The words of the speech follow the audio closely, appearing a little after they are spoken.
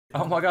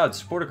Oh my god,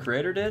 support a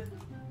creator did?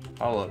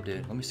 I'll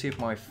update. Let me see if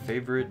my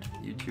favorite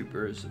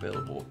YouTuber is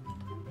available.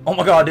 Oh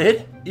my god,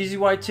 did?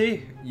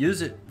 Ezy-YT.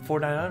 Use it.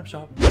 Fortnite item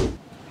shop.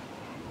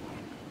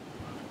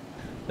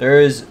 There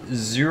is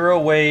zero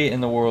way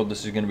in the world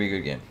this is gonna be a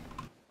good game.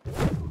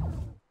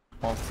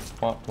 Womp,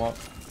 womp, womp.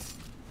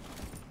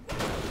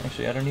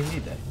 Actually, I don't even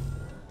need that.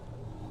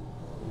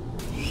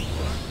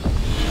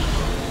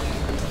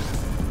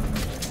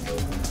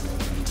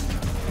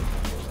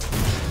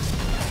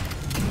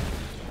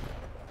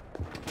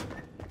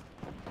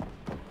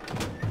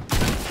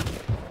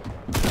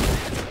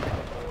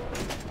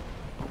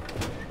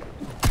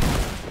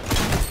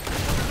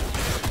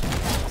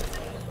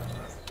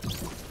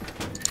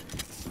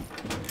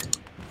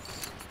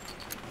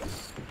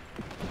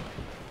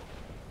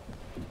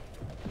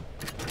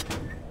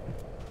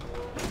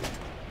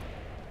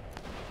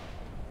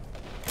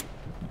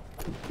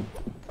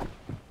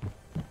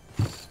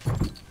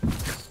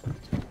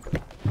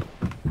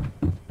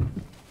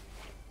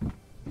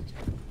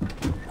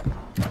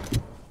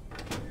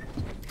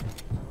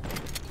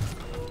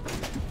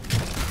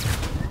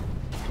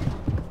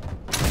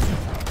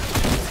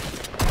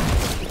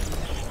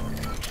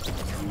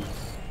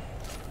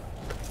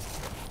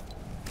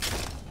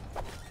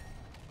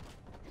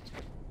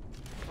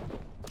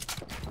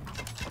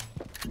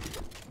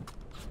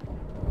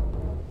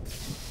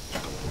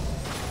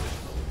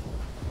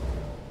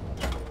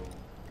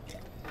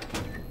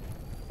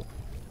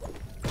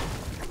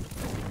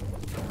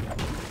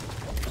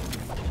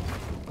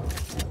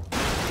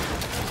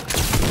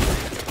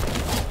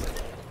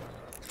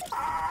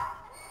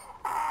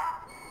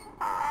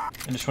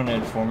 I just want to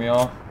inform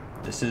y'all,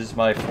 this is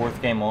my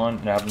 4th game on,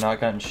 and I have not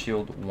gotten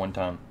shield one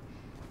time.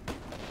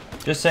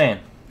 Just saying.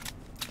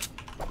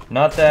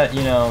 Not that,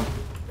 you know,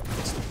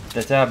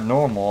 that's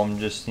abnormal, I'm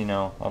just, you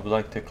know, I would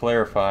like to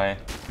clarify.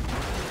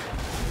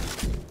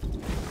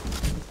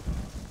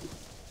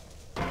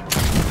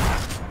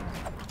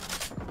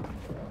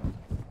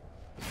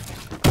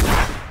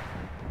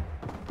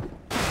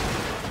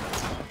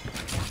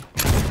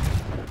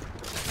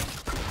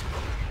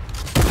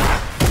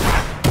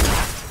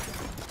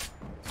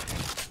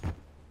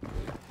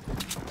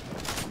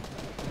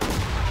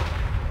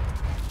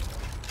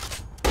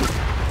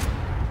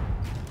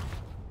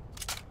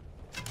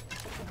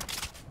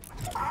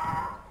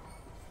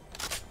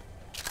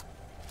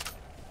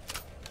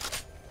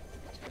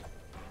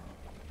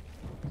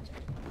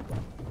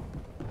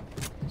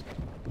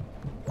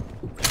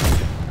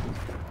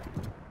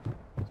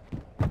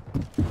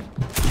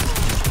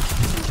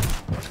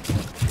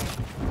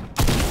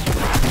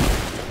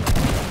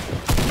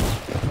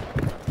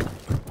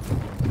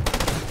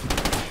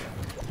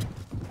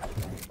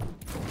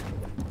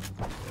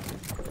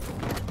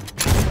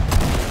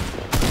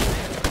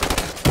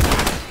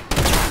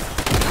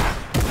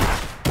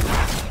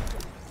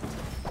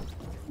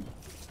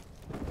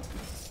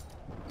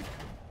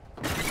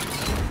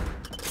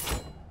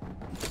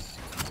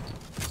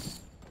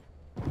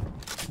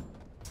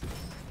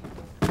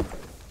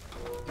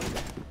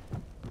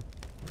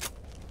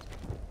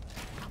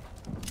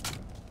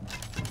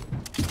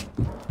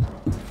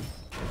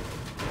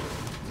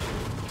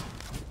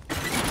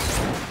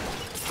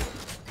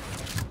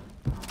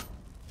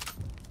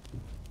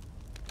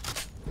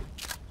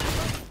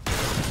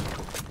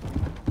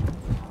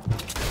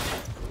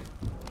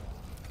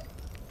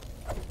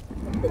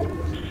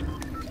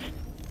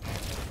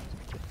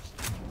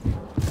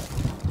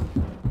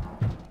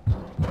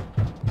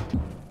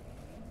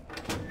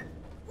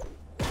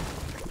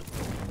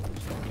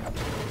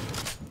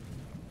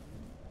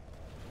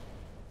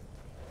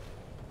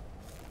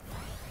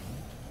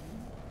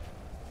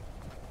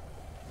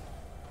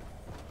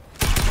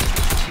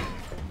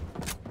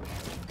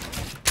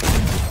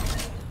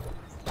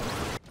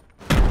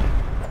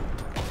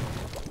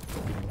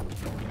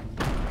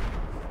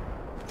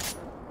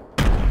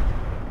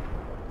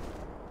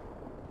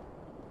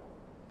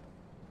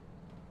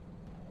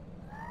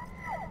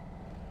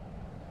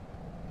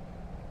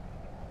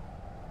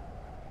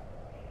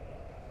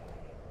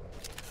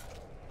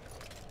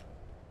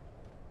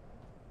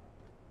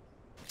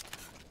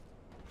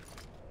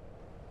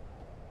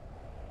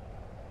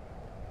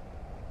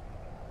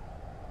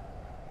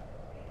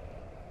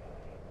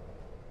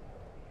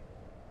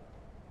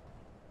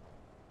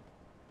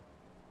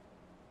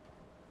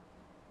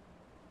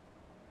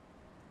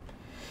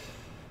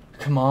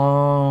 Come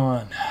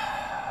on.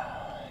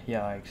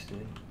 Yikes,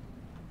 dude.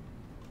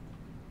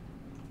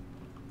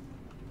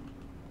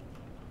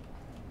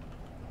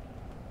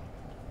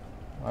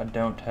 I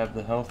don't have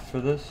the health for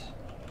this.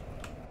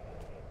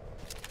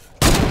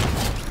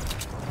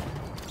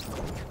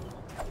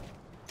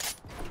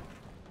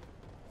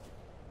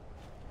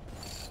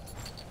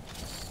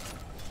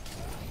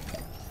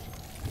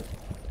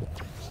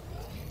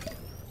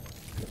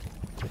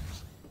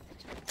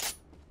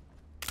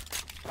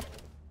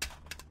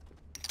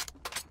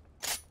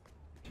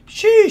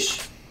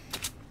 Sheesh!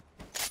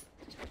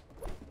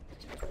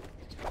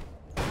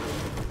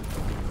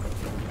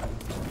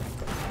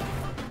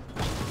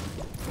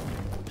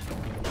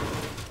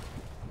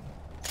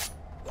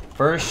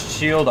 First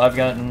shield I've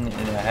gotten,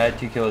 and I had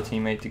to kill a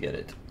teammate to get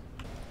it.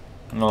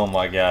 Oh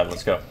my god,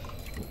 let's go.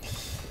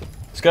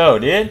 Let's go,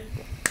 dude.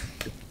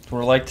 That's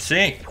what I like to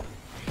see.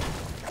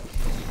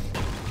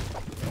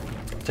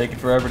 Taking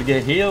forever to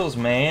get heals,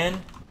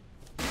 man.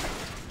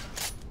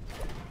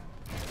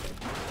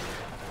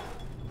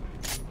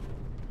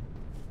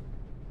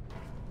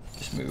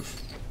 Just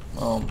move.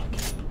 Oh my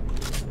god.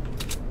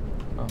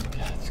 Oh my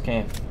god, this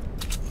game.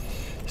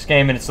 This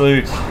game and its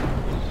loot.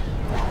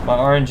 My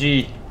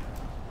RNG.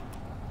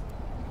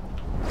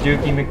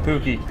 Dookie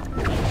McPookie.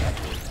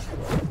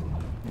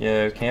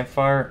 Yo,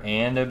 campfire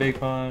and a big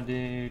pond,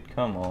 dude.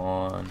 Come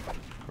on.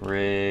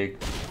 Rig.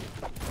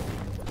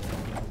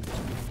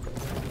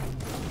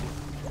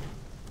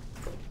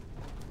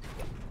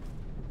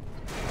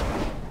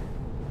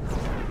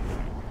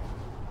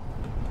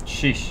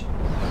 Sheesh.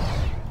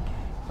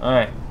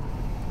 Alright.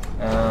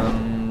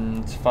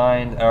 Let's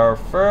find our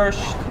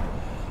first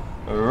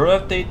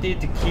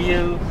rotated to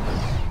kill.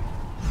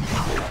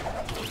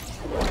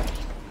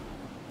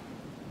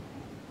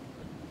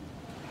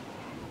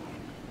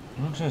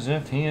 Looks as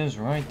if he is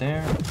right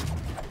there.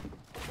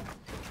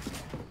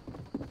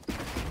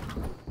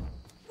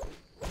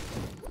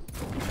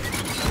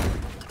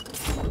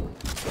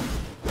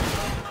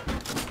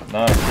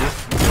 Nice, dude.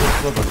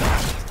 Look at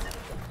that.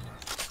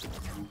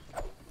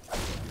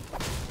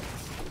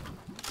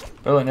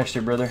 Bullet next to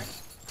you, brother.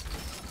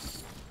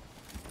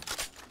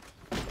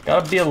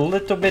 Gotta be a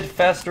little bit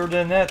faster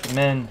than that,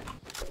 man.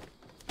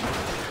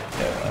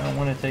 Yeah, I don't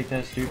want to take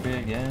that stupid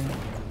again.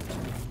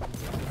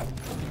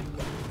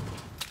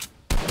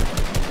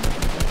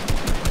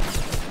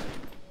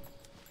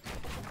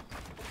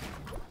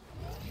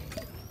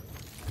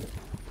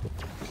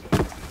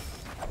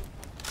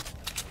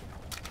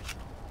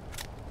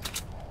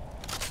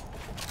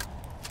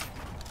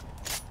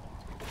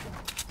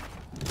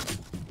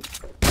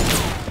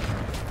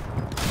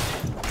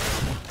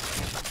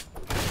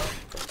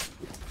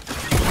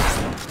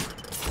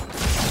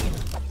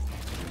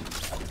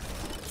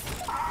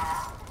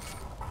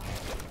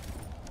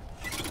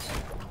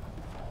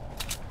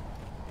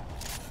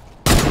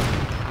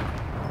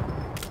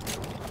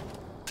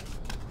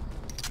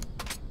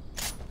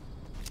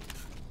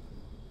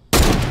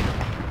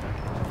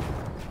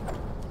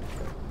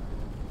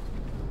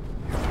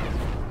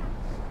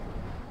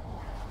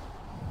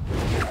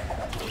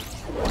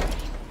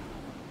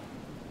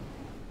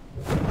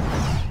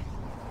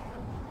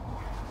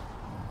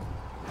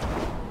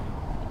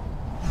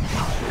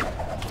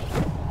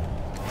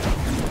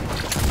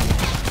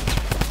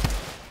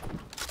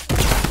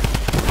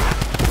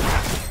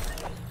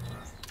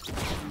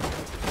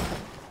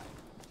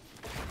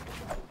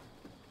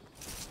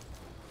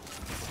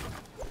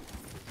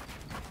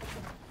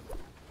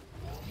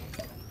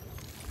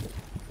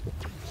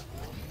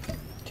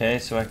 Okay,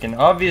 so I can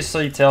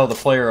obviously tell the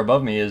player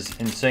above me is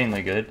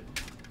insanely good,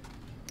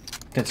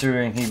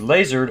 considering he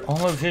lasered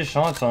all of his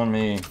shots on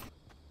me.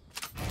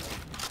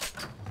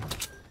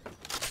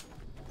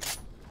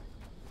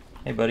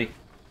 Hey, buddy.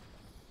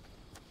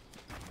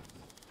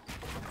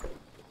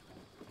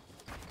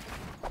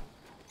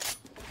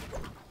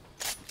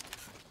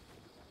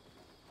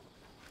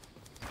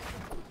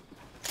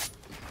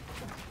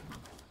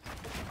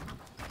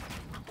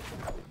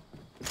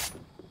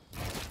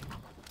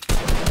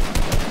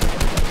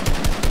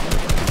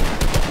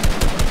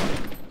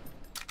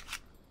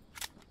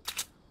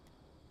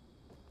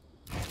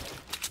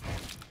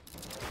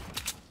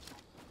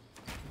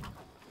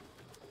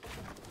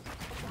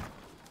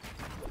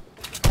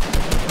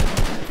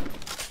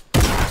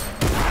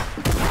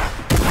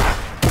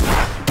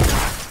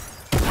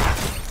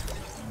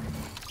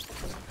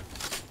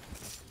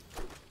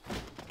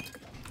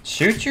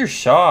 Shoot your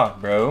shot,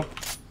 bro.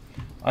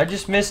 I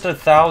just missed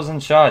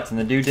 1,000 shots and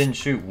the dude didn't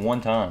shoot one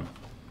time.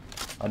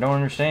 I don't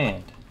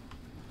understand.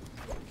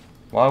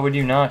 Why would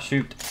you not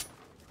shoot?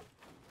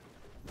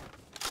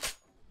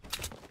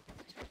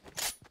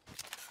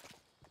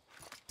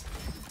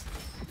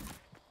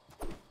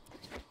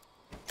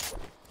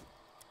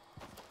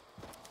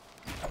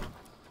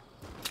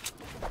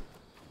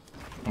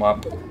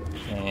 Wop.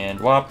 And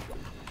wop.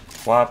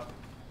 Wop.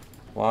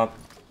 Wop.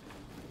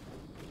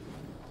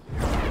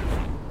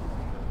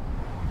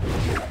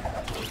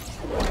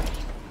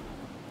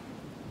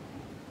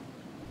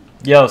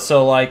 Yo,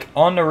 so like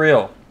on the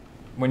real,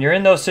 when you're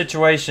in those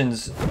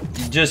situations,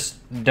 you just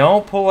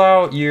don't pull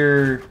out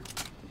your,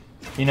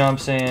 you know what I'm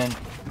saying?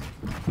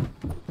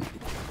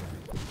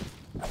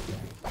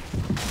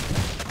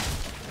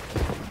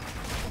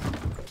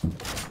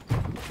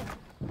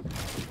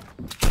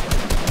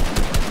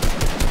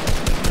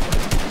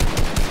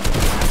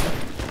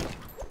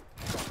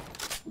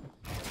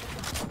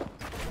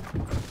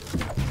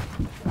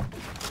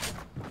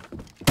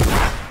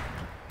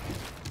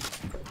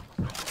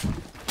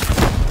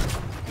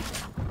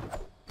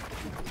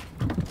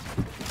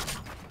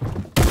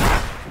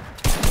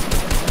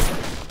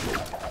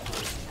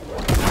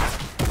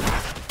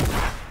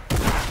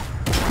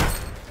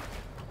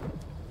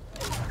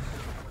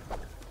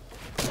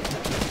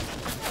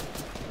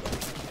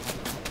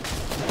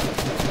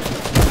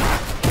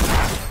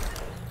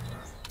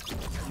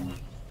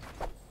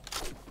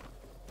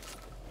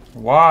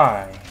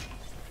 Why?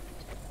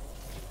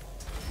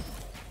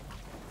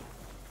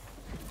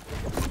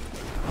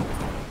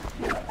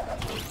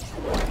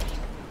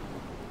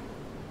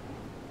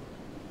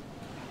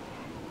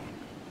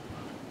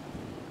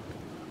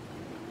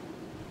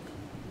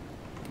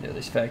 Yeah,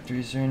 these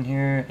factories are in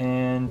here,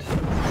 and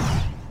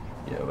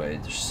yeah,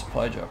 wait, there's a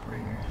supply drop right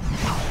here.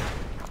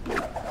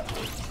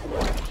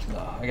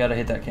 No, I gotta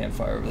hit that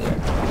campfire over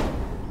there.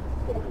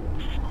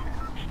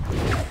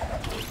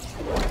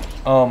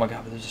 Oh my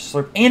god, but there's a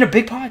slurp and a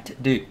big pot,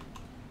 dude.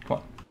 Come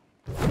on.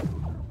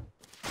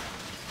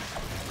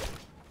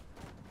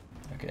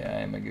 Okay,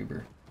 I am a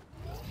goober.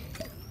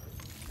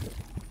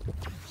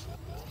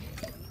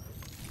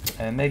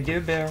 I'm a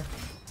goober.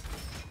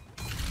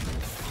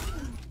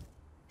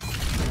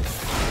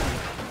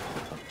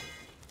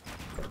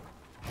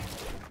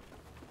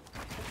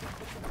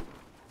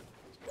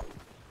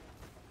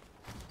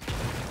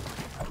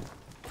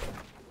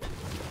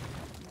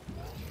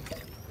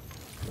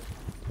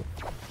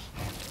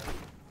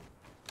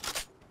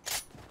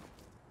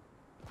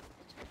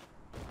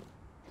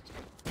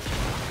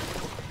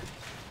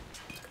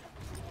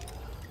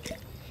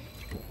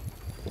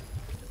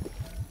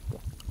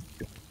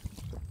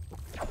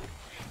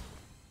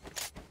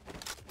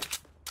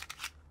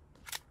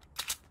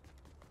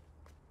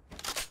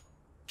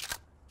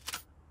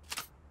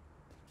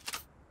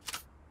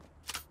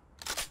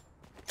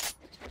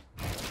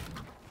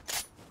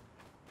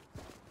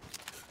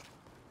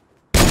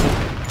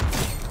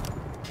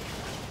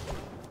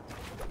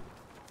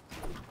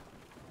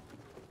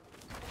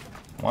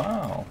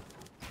 Wow.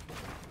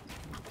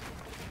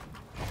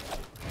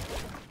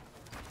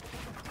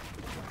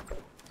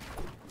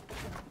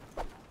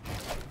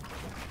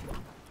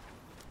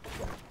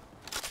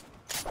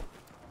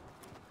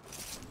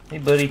 Hey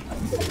buddy,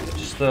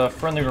 just a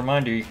friendly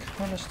reminder, you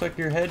kinda stuck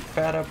your head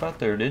fat up out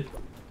there, dude.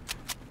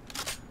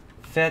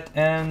 Fat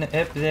and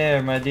up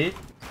there, my dude.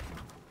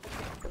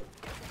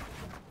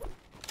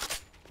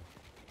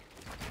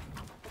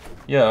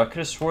 Yeah, I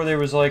could've swore there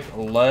was like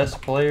less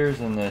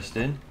players in this,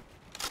 dude.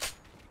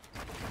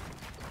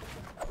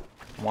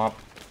 Womp.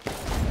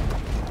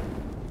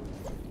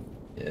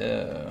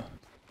 Yeah.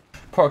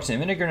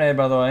 Proximity grenade,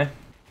 by the way.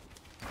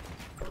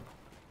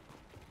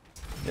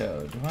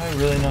 Yo, do I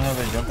really not have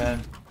a jump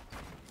pad?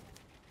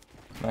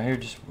 I'm out here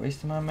just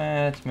wasting my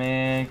mats,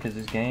 man, because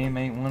this game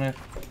ain't wanna...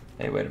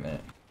 Hey, wait a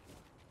minute.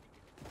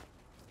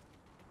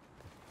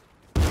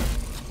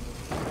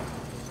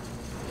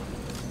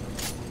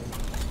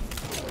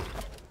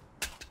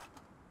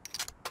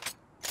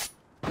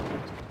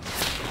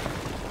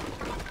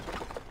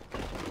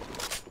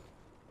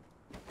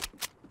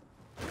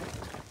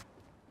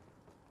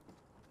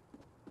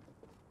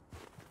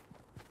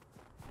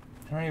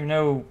 I don't even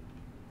know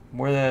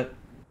where that...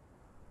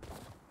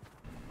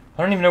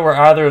 I don't even know where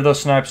either of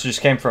those snipes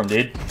just came from,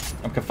 dude.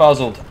 I'm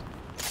confuzzled.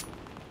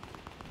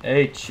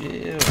 Hey,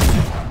 chill.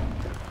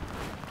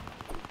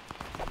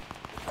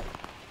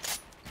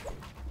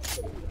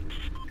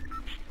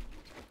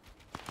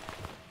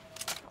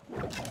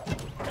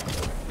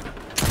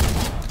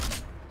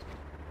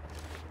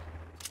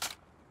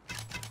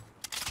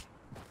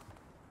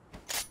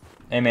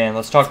 Hey man,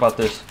 let's talk about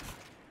this.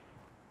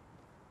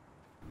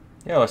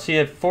 Yo, I see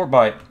a fort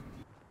bite.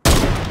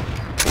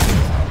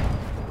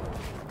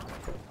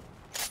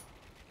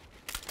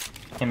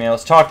 Hey man,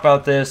 let's talk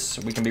about this.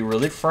 We can be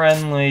really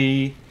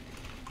friendly.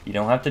 You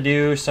don't have to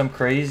do some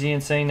crazy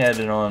insane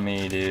edit on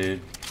me,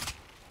 dude.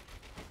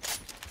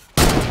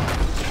 Wow,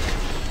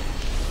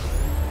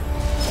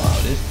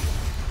 dude.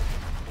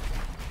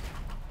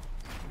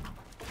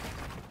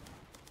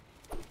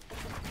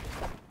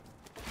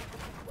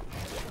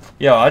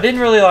 Yo, I didn't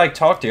really like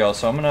talk to y'all,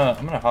 so I'm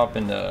gonna hop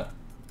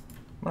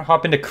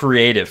into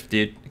creative,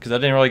 dude, because I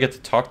didn't really get to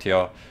talk to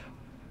y'all.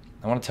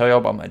 I want to tell y'all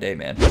about my day,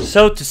 man.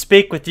 So to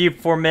speak with you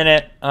for a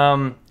minute,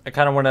 I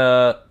kind of want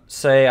to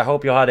say I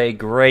hope y'all had a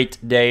great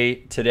day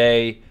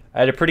today. I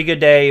had a pretty good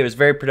day. It was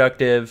very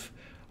productive.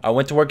 I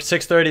went to work at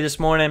 6:30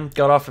 this morning,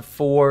 got off at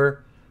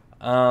 4.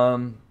 I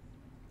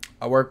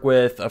work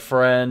with a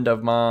friend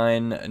of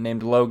mine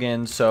named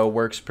Logan, so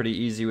works pretty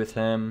easy with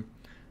him.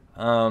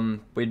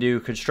 We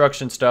do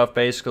construction stuff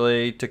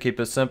basically to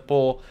keep it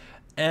simple.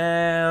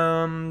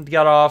 And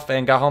got off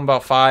and got home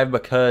about 5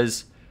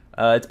 because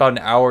it's about an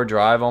hour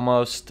drive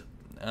almost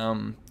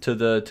to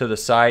the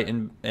site,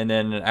 and then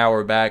an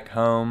hour back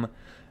home.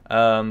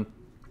 And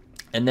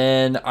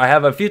then I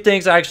have a few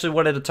things I actually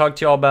wanted to talk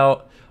to y'all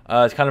about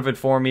to kind of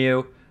inform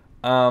you.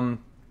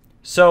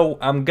 So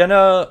I'm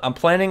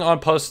planning on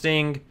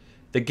posting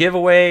the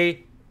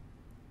giveaway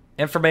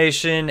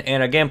information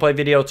and a gameplay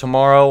video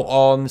tomorrow,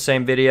 all in the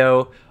same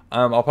video.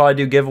 I'll probably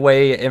do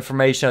giveaway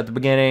information at the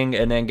beginning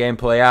and then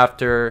gameplay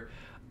after.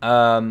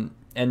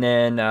 And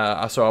then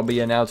so I'll be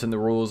announcing the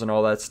rules and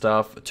all that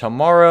stuff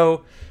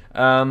tomorrow.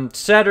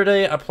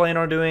 Saturday, I plan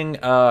on doing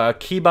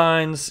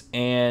keybinds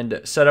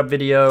and setup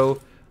video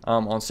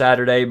on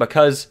Saturday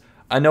because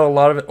I know a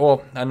lot of it.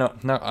 Well, I know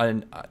not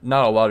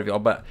a lot of y'all,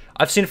 but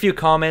I've seen a few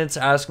comments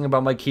asking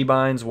about my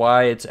keybinds,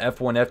 why it's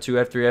F1,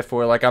 F2, F3,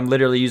 F4. Like I'm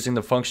literally using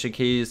the function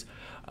keys.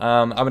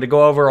 I'm gonna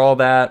go over all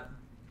that.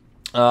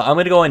 I'm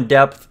gonna go in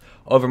depth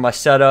over my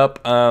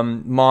setup,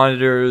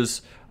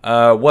 monitors,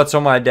 what's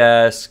on my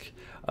desk.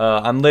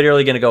 I'm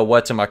literally gonna go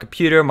what's on my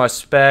computer, my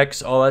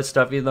specs, all that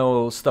stuff. Even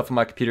though stuff on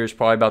my computer is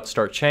probably about to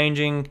start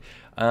changing,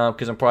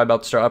 because I'm probably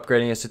about to start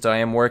upgrading it since I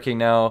am working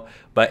now.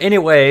 But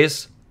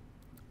anyways,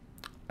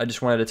 I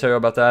just wanted to tell you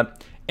about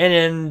that.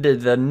 And then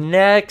the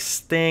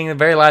next thing, the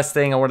very last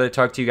thing I wanted to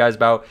talk to you guys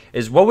about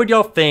is what would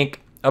y'all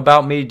think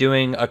about me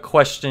doing a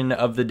question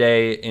of the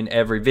day in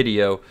every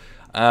video?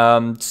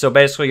 So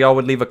basically y'all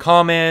would leave a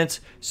comment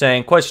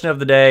saying question of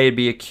the day. It'd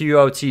be a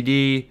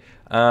QOTD,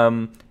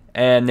 and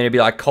then it'd be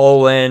like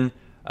colon,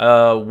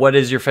 what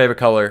is your favorite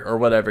color or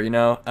whatever, you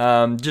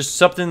know, just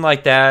something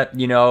like that,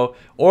 you know,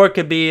 or it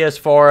could be as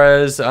far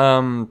as,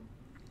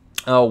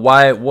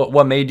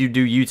 what made you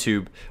do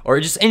YouTube, or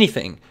just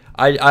anything.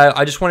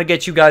 I just want to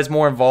get you guys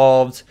more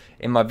involved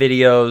in my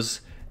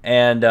videos,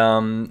 and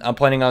I'm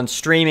planning on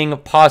streaming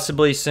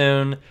possibly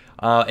soon,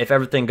 if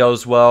everything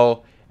goes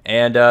well.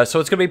 And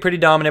so it's gonna be pretty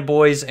dominant,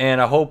 boys, and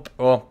I hope,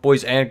 well,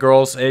 boys and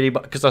girls,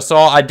 because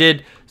I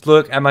did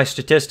look at my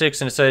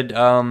statistics and it said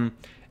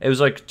it was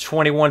like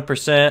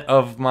 21%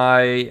 of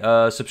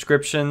my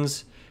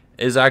subscriptions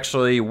is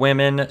actually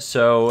women.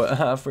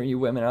 So for you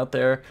women out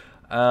there,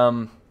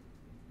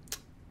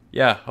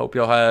 yeah, hope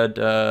y'all had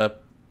a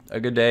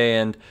good day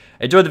and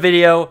enjoyed the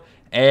video.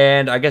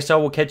 And I guess I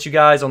will catch you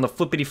guys on the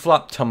flippity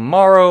flop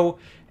tomorrow.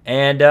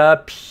 And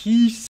peace.